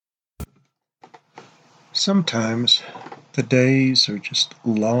Sometimes the days are just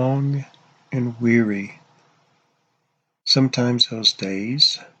long and weary. Sometimes those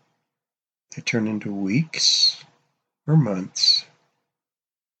days, they turn into weeks or months,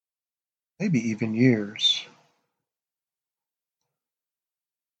 maybe even years.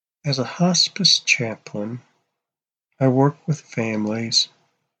 As a hospice chaplain, I work with families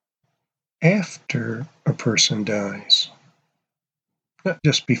after a person dies, not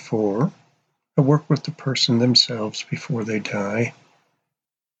just before. I work with the person themselves before they die,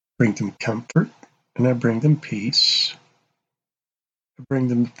 bring them comfort, and I bring them peace. I bring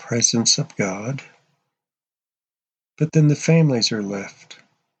them the presence of God. But then the families are left.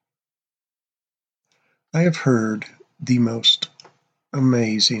 I have heard the most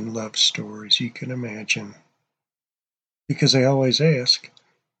amazing love stories you can imagine, because I always ask,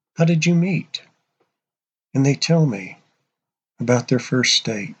 how did you meet? And they tell me about their first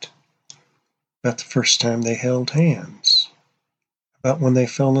date, about the first time they held hands, about when they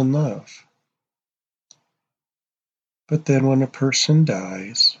fell in love. But then when a person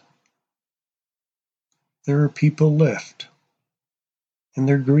dies, there are people left, and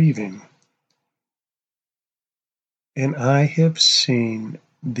they're grieving. And I have seen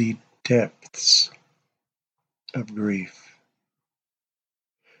the depths of grief.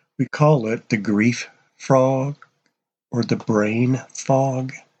 We call it the grief frog or the brain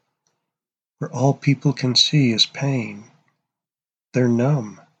fog, where all people can see is pain. They're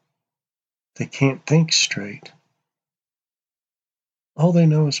numb. They can't think straight. All they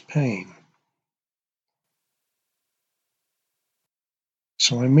know is pain.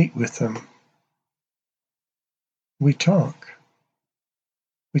 So I meet with them. We talk.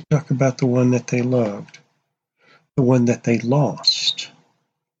 We talk about the one that they loved, the one that they lost.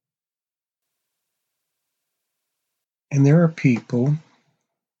 And there are people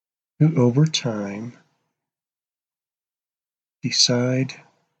who over time decide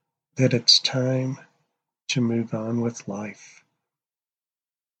that it's time to move on with life,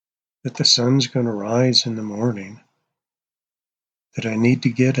 that the sun's going to rise in the morning, that I need to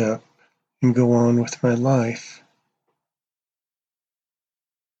get up and go on with my life.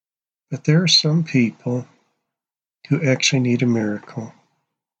 But there are some people who actually need a miracle,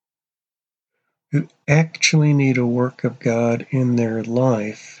 who actually need a work of God in their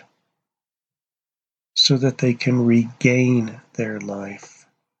life so that they can regain their life,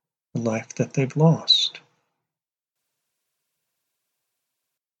 the life that they've lost.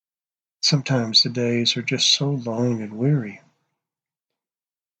 Sometimes the days are just so long and weary.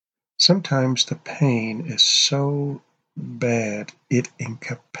 Sometimes the pain is so bad it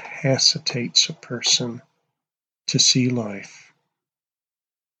incapacitates a person to see life.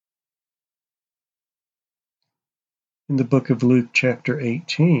 In the book of Luke, chapter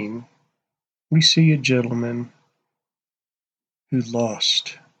 18, we see a gentleman who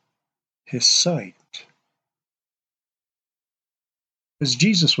lost his sight. As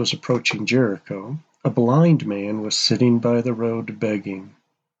Jesus was approaching Jericho, a blind man was sitting by the road begging.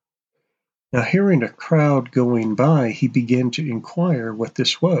 Now, hearing a crowd going by, he began to inquire what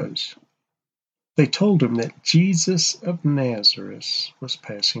this was. They told him that Jesus of Nazareth was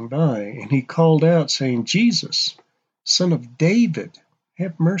passing by, and he called out, saying, "Jesus, Son of David,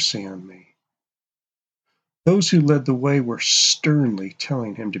 have mercy on me." Those who led the way were sternly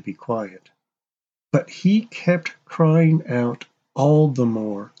telling him to be quiet, but he kept crying out all the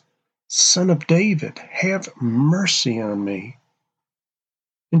more, "Son of David, have mercy on me."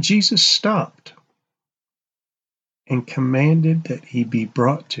 And Jesus stopped and commanded that he be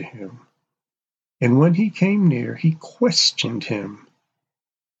brought to him. And when he came near, he questioned him,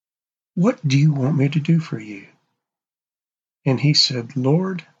 "What do you want me to do for you?" And he said,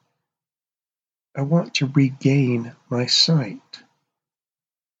 "Lord, I want to regain my sight."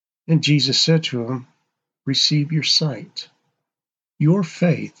 And Jesus said to him, "Receive your sight. Your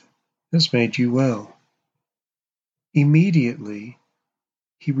faith has made you well." Immediately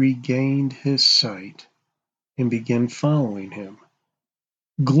he regained his sight and began following him,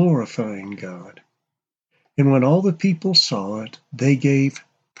 glorifying God. And when all the people saw it, they gave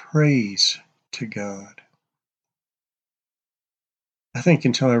praise to God. I think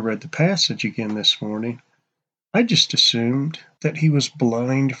until I read the passage again this morning, I just assumed that he was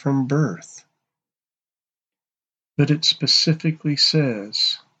blind from birth. But it specifically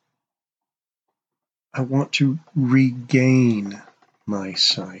says, I want to regain my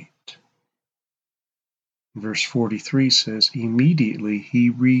sight. Verse 43 says, immediately he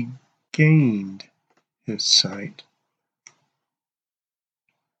regained his sight.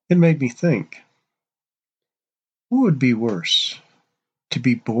 It made me think, what would be worse, to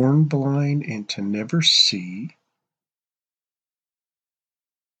be born blind and to never see,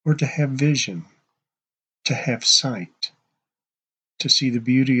 or to have vision, to have sight, to see the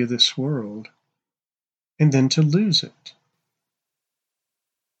beauty of this world, and then to lose it.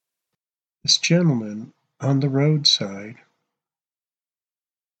 This gentleman on the roadside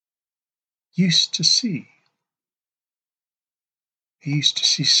used to see. He used to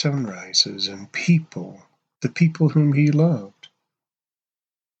see sunrises and people, the people whom he loved.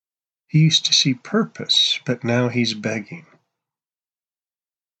 He used to see purpose, but now he's begging.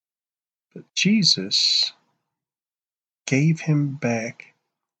 But Jesus gave him back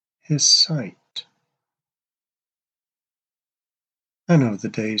his sight. I know the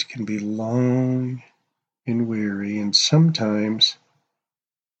days can be long and weary, and sometimes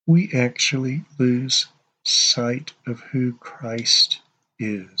we actually lose sight of who Christ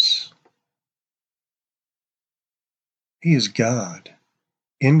is. He is God,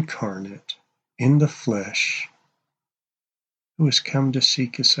 incarnate, in the flesh, who has come to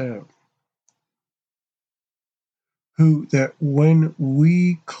seek us out. Who, that when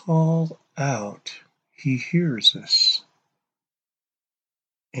we call out, he hears us.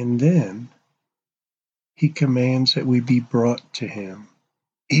 And then he commands that we be brought to him,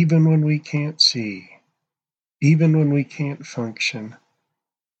 even when we can't see, even when we can't function.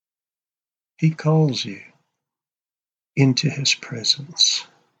 He calls you into his presence.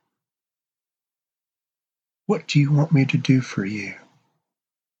 What do you want me to do for you?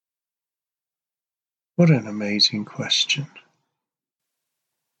 What an amazing question.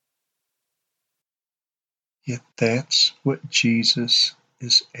 Yet that's what Jesus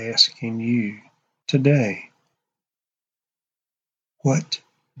is asking you today. What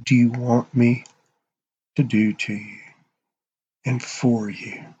do you want me to do to you and for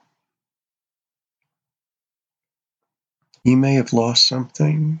you? You may have lost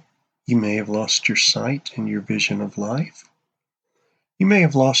something. You may have lost your sight and your vision of life. You may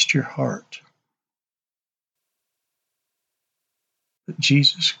have lost your heart. But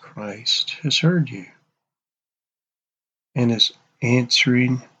Jesus Christ has heard you and is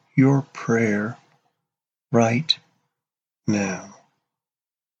answering your prayer right now.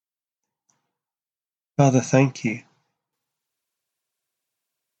 Father, thank you.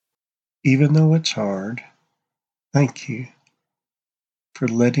 Even though it's hard, thank you for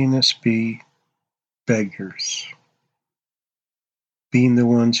letting us be beggars, being the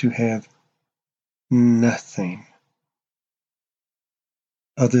ones who have nothing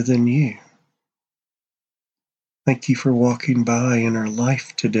other than you. Thank you for walking by in our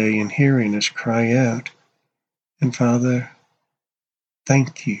life today and hearing us cry out. And Father,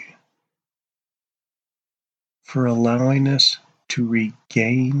 thank you for allowing us to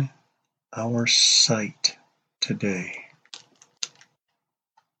regain our sight today.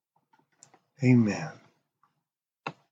 Amen.